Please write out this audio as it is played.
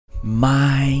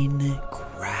Minecraft.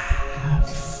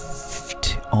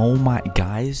 Oh my,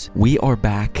 guys, we are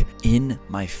back in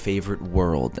my favorite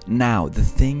world. Now, the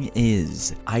thing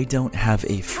is, I don't have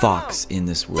a fox in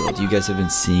this world. You guys have been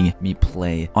seeing me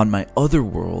play on my other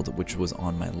world, which was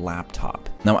on my laptop.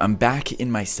 Now, I'm back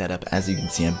in my setup. As you can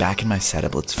see, I'm back in my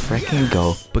setup. Let's freaking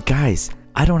go. But guys,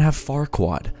 I don't have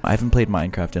Farquad. I haven't played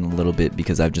Minecraft in a little bit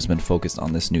because I've just been focused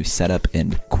on this new setup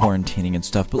and quarantining and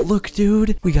stuff. But look,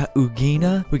 dude, we got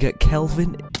Ugina, we got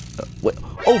Kelvin. What?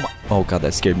 Oh my! Oh god,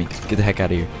 that scared me. Get the heck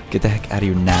out of here. Get the heck out of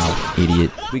here now,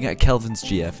 idiot. We got Kelvin's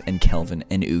GF and Kelvin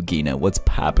and Ugina. What's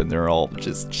poppin'? They're all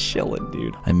just chilling,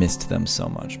 dude. I missed them so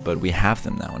much, but we have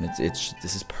them now, and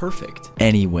this is perfect.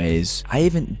 Anyways, I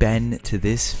haven't been to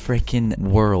this freaking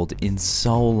world in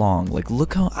so long. Like,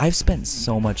 look how I've spent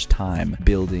so much time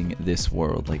building this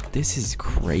world. Like, this is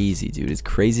crazy, dude. It's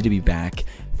crazy to be back.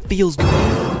 Feels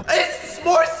good. It's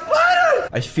more spiders!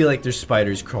 I feel like there's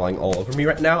spiders crawling all over me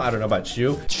right now. I don't know about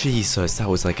you. Jesus, that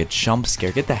was like a jump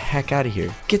scare. Get the heck out of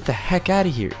here. Get the heck out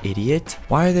of here, idiot.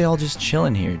 Why are they all just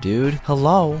chilling here, dude?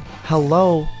 Hello?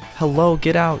 Hello? Hello,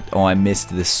 get out. Oh, I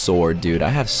missed this sword, dude. I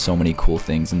have so many cool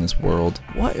things in this world.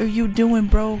 What are you doing,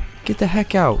 bro? Get the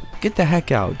heck out. Get the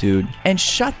heck out, dude. And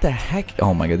shut the heck.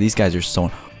 Oh my god, these guys are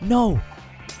so... No.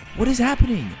 What is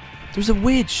happening? There's a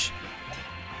witch.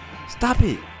 Stop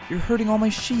it. You're hurting all my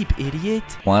sheep, idiot.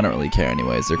 Well, I don't really care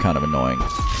anyways. They're kind of annoying.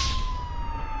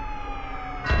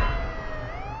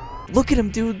 Look at them,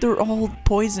 dude. They're all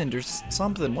poisoned or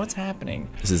something. What's happening?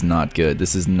 This is not good.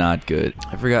 This is not good.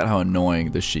 I forgot how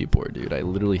annoying the sheep were, dude. I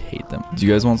literally hate them. Do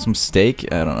you guys want some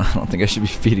steak? I don't think I should be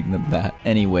feeding them that.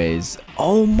 Anyways,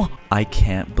 oh my... I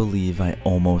can't believe I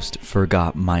almost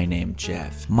forgot my name,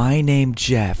 Jeff. My name,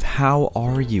 Jeff. How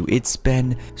are you? It's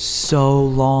been so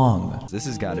long. This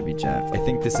has got to be Jeff. I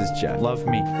think this is Jeff. Love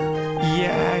me.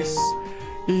 Yes.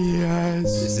 Yes.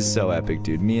 This is so epic,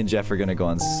 dude. Me and Jeff are gonna go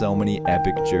on so many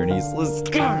epic journeys. Let's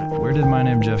go. Where did my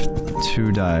name Jeff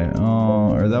 2 die?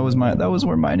 Oh, or that was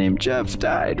where my name Jeff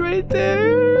died right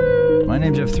there. My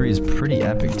name Jeff 3 is pretty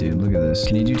epic, dude. Look at this.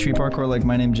 Can you do tree parkour like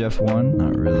my name Jeff 1?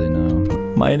 Not really, no.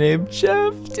 My name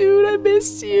Jeff, dude. I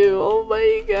missed you. Oh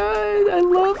my god. I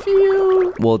love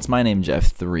you. Well, it's my name Jeff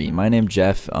 3. My name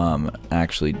Jeff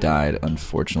actually died,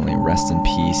 unfortunately. Rest in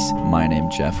peace. My name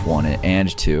Jeff 1 and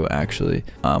 2 actually.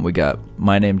 We got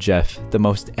my name Jeff, the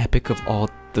most epic of all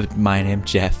the my name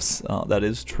Jeffs. Oh, that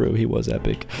is true. He was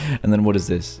epic. And then what is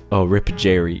this? Oh, Rip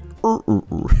Jerry.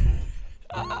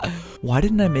 Why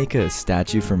didn't I make a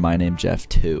statue for my name Jeff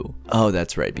 2? Oh,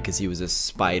 that's right, because he was a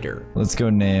spider. Let's go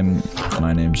name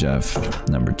my name Jeff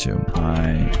number 2.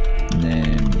 My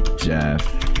name Jeff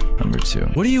number 2.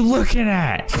 What are you looking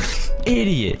at?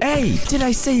 Idiot. Hey, did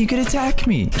I say you could attack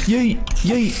me? Yay,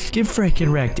 yay, get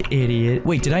frickin' wrecked, idiot.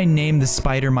 Wait, did I name the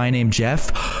spider my name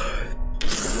Jeff?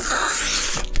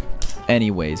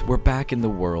 Anyways, we're back in the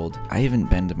world. I haven't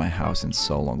been to my house in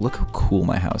so long. Look how cool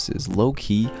my house is. Low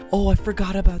key. Oh, I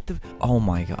forgot about the... Oh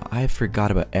my god, I forgot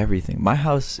about everything. My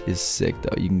house is sick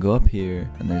though. You can go up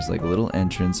here and there's like a little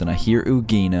entrance and I hear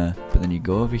Ugina, but then you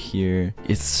go over here.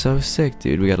 It's so sick,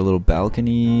 dude. We got a little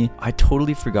balcony. I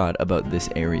totally forgot about this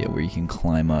area where you can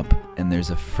climb up and there's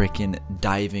a freaking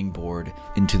diving board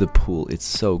into the pool. It's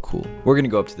so cool. We're gonna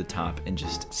go up to the top and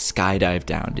just skydive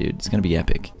down, dude. It's gonna be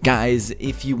epic. Guys,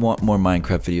 if you want more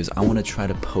Minecraft videos, I want to try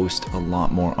to post a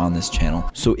lot more on this channel.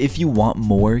 So if you want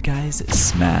more, guys,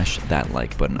 smash that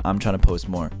like button. I'm trying to post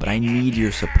more, but I need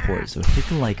your support. So hit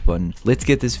the like button. Let's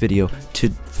get this video to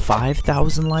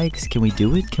 5,000 likes. Can we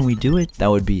do it? Can we do it?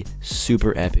 That would be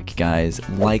super epic, guys.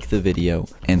 Like the video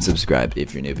and subscribe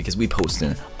if you're new because we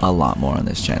posting a lot more on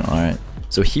this channel. All right.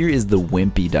 So here is the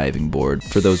wimpy diving board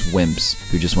for those wimps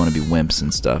who just want to be wimps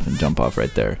and stuff and jump off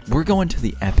right there. We're going to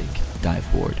the epic dive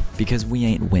board because we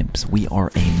ain't wimps. We are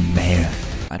a man.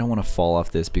 I don't want to fall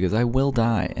off this because I will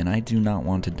die and I do not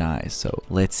want to die. So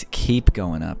let's keep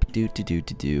going up.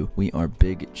 We are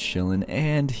big chillin'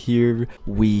 and here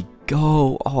we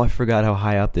go. Oh, I forgot how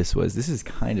high up this was. This is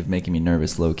kind of making me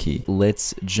nervous low key.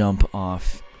 Let's jump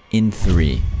off in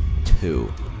 3, 2,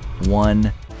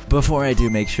 1. Before I do,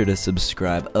 make sure to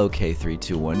subscribe. Okay, 3,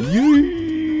 2, 1.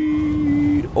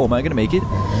 Yeet. Oh, am I gonna make it?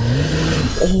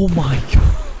 Oh my god.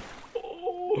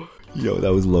 Yo,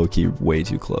 that was low-key way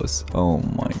too close. Oh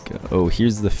my god. Oh,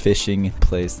 here's the fishing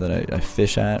place that I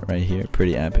fish at right here.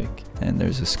 Pretty epic. And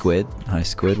there's a squid. Hi,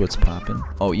 squid. What's poppin'?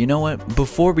 Oh, you know what?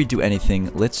 Before we do anything,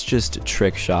 let's just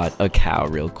trick shot a cow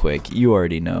real quick. You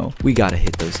already know. We gotta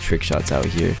hit those trick shots out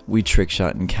here. We trick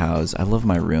shotting cows. I love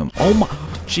my room. Oh my...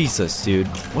 Jesus, dude.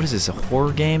 What is this, a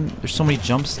horror game? There's so many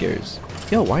jump scares.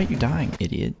 Yo, why aren't you dying,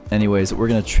 idiot? Anyways, we're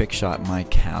gonna trick shot my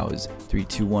cows. 3,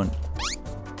 2, 1.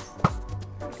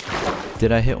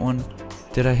 Did I hit one?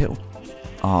 Did I hit one?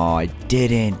 Oh, I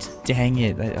didn't. Dang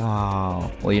it.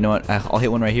 Oh. Well, you know what? I'll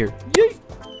hit one right here. Yay!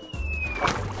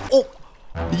 Oh!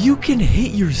 You can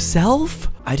hit yourself?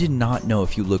 I did not know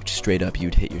if you looked straight up,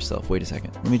 you'd hit yourself. Wait a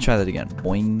second. Let me try that again.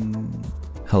 Boing.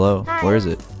 Hello? Where is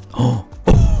it? Oh!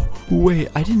 Wait,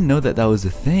 I didn't know that that was a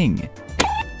thing.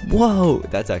 Whoa,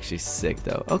 that's actually sick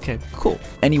though. Okay, cool.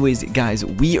 Anyways, guys,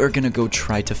 we are gonna go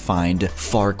try to find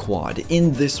Farquaad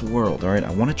in this world, all right?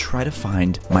 I want to try to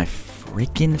find my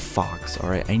freaking fox,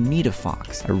 all right? I need a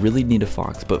fox. I really need a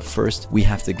fox, but first we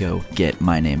have to go get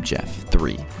My Name Jeff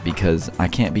 3 because I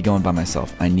can't be going by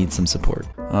myself. I need some support.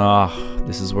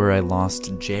 This is where I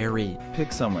lost Jerry.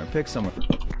 Pick somewhere, pick somewhere.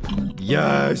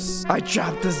 Yes! I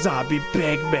trapped the zombie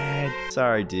pig man!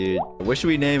 Sorry, dude. What should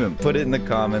we name him? Put it in the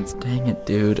comments. Dang it,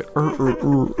 dude.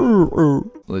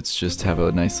 Let's just have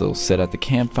a nice little sit at the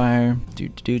campfire.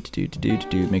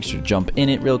 Make sure to jump in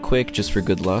it real quick just for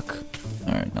good luck.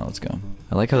 Alright, now let's go.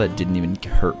 I like how that didn't even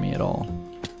hurt me at all.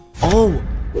 Oh!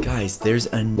 Guys, there's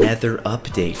another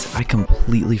update. I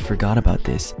completely forgot about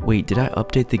this. Wait, did I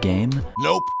update the game?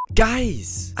 Nope.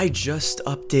 Guys, I just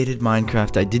updated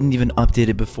Minecraft. I didn't even update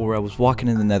it before. I was walking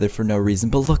in the nether for no reason,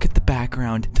 but look at the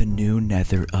background. The new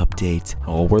nether update.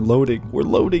 Oh, we're loading. We're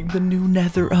loading the new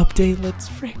nether update. Let's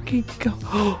freaking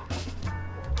go.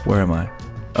 Where am I?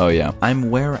 Oh yeah,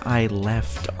 I'm where I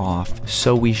left off,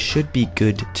 so we should be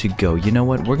good to go. You know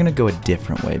what? We're gonna go a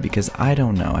different way because I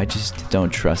don't know. I just don't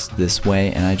trust this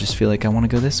way, and I just feel like I want to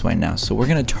go this way now. So we're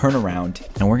gonna turn around,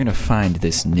 and we're gonna find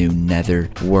this new nether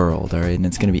world, all right? And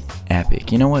it's gonna be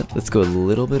epic. You know what? Let's go a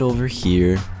little bit over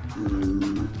here.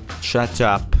 Shut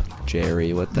up,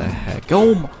 Jerry. What the heck?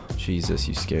 Oh, Jesus,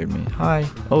 you scared me. Hi.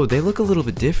 Oh, they look a little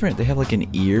bit different. They have like an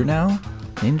ear now.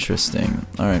 Interesting.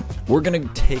 All right, we're gonna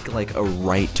take like a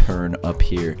right turn up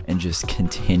here and just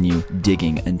continue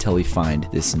digging until we find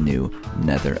this new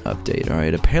nether update. All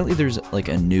right, apparently there's like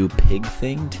a new pig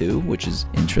thing too, which is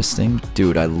interesting.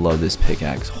 Dude, I love this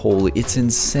pickaxe. Holy, it's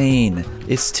insane.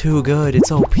 It's too good.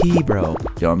 It's OP, bro.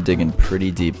 Yo, I'm digging pretty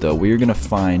deep though. We're gonna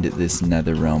find this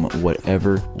nether realm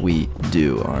whatever we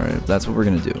do. All right, that's what we're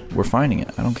gonna do. We're finding it.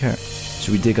 I don't care.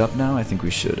 Should we dig up now? I think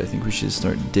we should. I think we should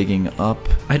start digging up.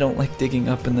 I don't like digging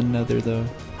up in the nether though.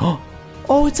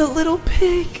 Oh, it's a little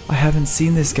pig. I haven't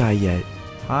seen this guy yet.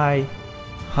 Hi.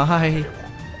 Hi.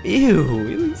 Ew,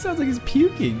 he sounds like he's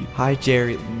puking. Hi,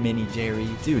 Jerry, mini Jerry.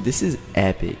 Dude, this is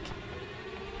epic.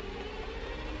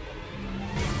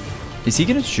 Is he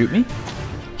gonna shoot me?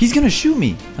 He's gonna shoot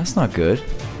me. That's not good.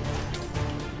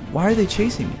 Why are they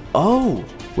chasing me? Oh,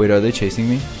 wait, are they chasing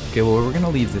me? Okay, well, we're gonna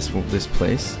leave this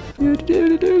place.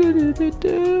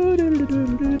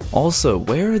 Also,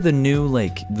 where are the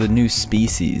new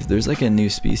species? There's like a new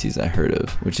species I heard of,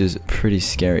 which is pretty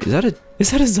scary. Is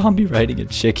that a zombie riding a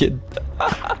chicken?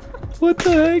 What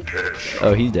the heck?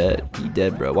 Oh, he's dead. He's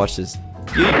dead, bro. Watch this.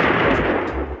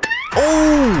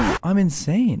 Oh, I'm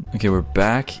insane. Okay, we're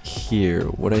back here.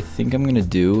 What I think I'm gonna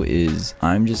do is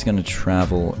I'm just gonna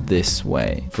travel this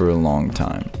way for a long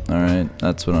time. All right,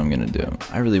 that's what I'm gonna do.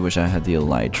 I really wish I had the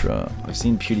elytra. I've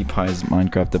seen PewDiePie's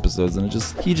Minecraft episodes and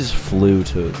he just flew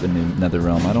to the new nether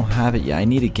realm. I don't have it yet. I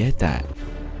need to get that.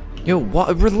 Yo,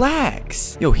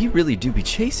 relax. Yo, he really do be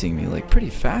chasing me like pretty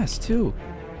fast too.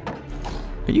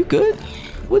 Are you good?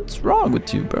 What's wrong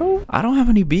with you, bro? I don't have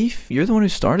any beef. You're the one who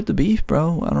started the beef,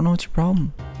 bro. I don't know what's your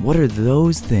problem. What are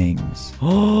those things?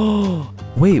 Oh,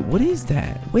 wait, what is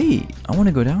that? Wait, I want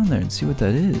to go down there and see what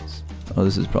that is. Oh,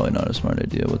 this is probably not a smart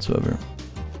idea whatsoever.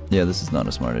 Yeah, this is not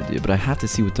a smart idea, but I have to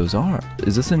see what those are.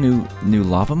 Is this a new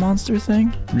lava monster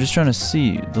thing? I'm just trying to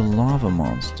see the lava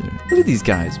monster. Look at these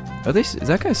guys. Is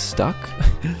that guy stuck?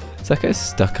 Is that guy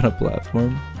stuck on a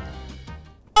platform?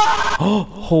 Oh,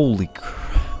 holy crap.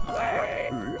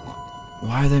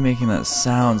 Why are they making that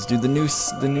sounds? Dude, the new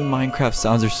Minecraft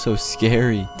sounds are so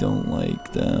scary. Don't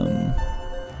like them.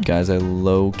 Guys, I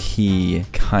low-key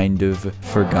kind of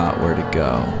forgot where to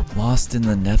go. Lost in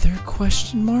the nether,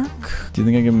 question mark? Do you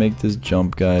think I can make this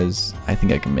jump, guys? I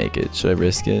think I can make it. Should I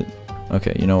risk it?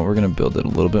 Okay, you know what? We're gonna build it a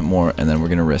little bit more and then we're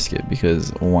gonna risk it because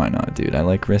why not, dude? I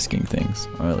like risking things.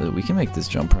 All right, we can make this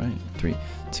jump, right? 3,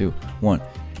 2, 1.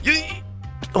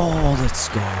 Oh, let's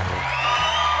go.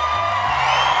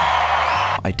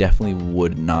 I definitely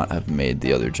would not have made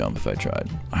the other jump if I tried.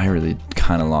 I really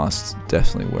kind of lost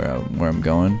definitely where I'm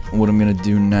going. What I'm gonna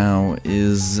do now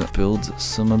is build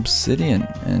some obsidian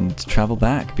and travel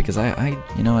back because I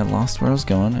lost where I was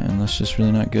going and that's just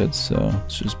really not good. So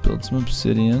let's just build some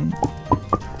obsidian.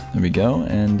 There we go,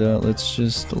 and let's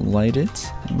just light it,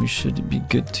 and we should be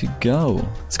good to go.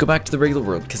 Let's go back to the regular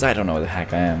world because I don't know where the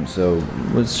heck I am. So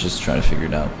let's just try to figure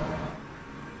it out.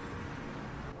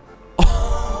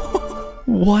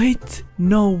 What?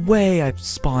 No way I've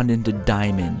spawned into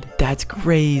diamond. That's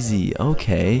crazy.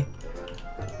 Okay.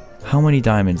 How many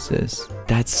diamonds is this?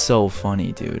 That's so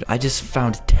funny, dude. I just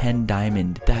found 10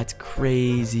 diamond. That's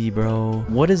crazy, bro.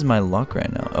 What is my luck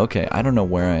right now? Okay, I don't know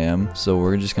where I am, so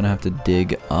we're just gonna have to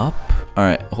dig up. All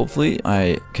right, hopefully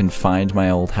I can find my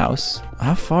old house.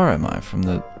 How far am I from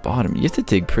the bottom? You have to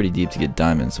dig pretty deep to get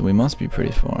diamonds, so we must be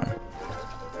pretty far.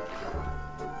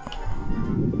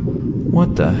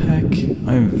 What the heck?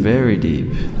 I'm very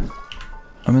deep.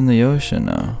 I'm in the ocean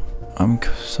now. I'm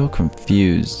so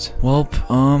confused. Well,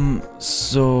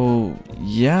 so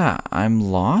yeah, I'm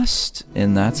lost,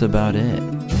 and that's about it.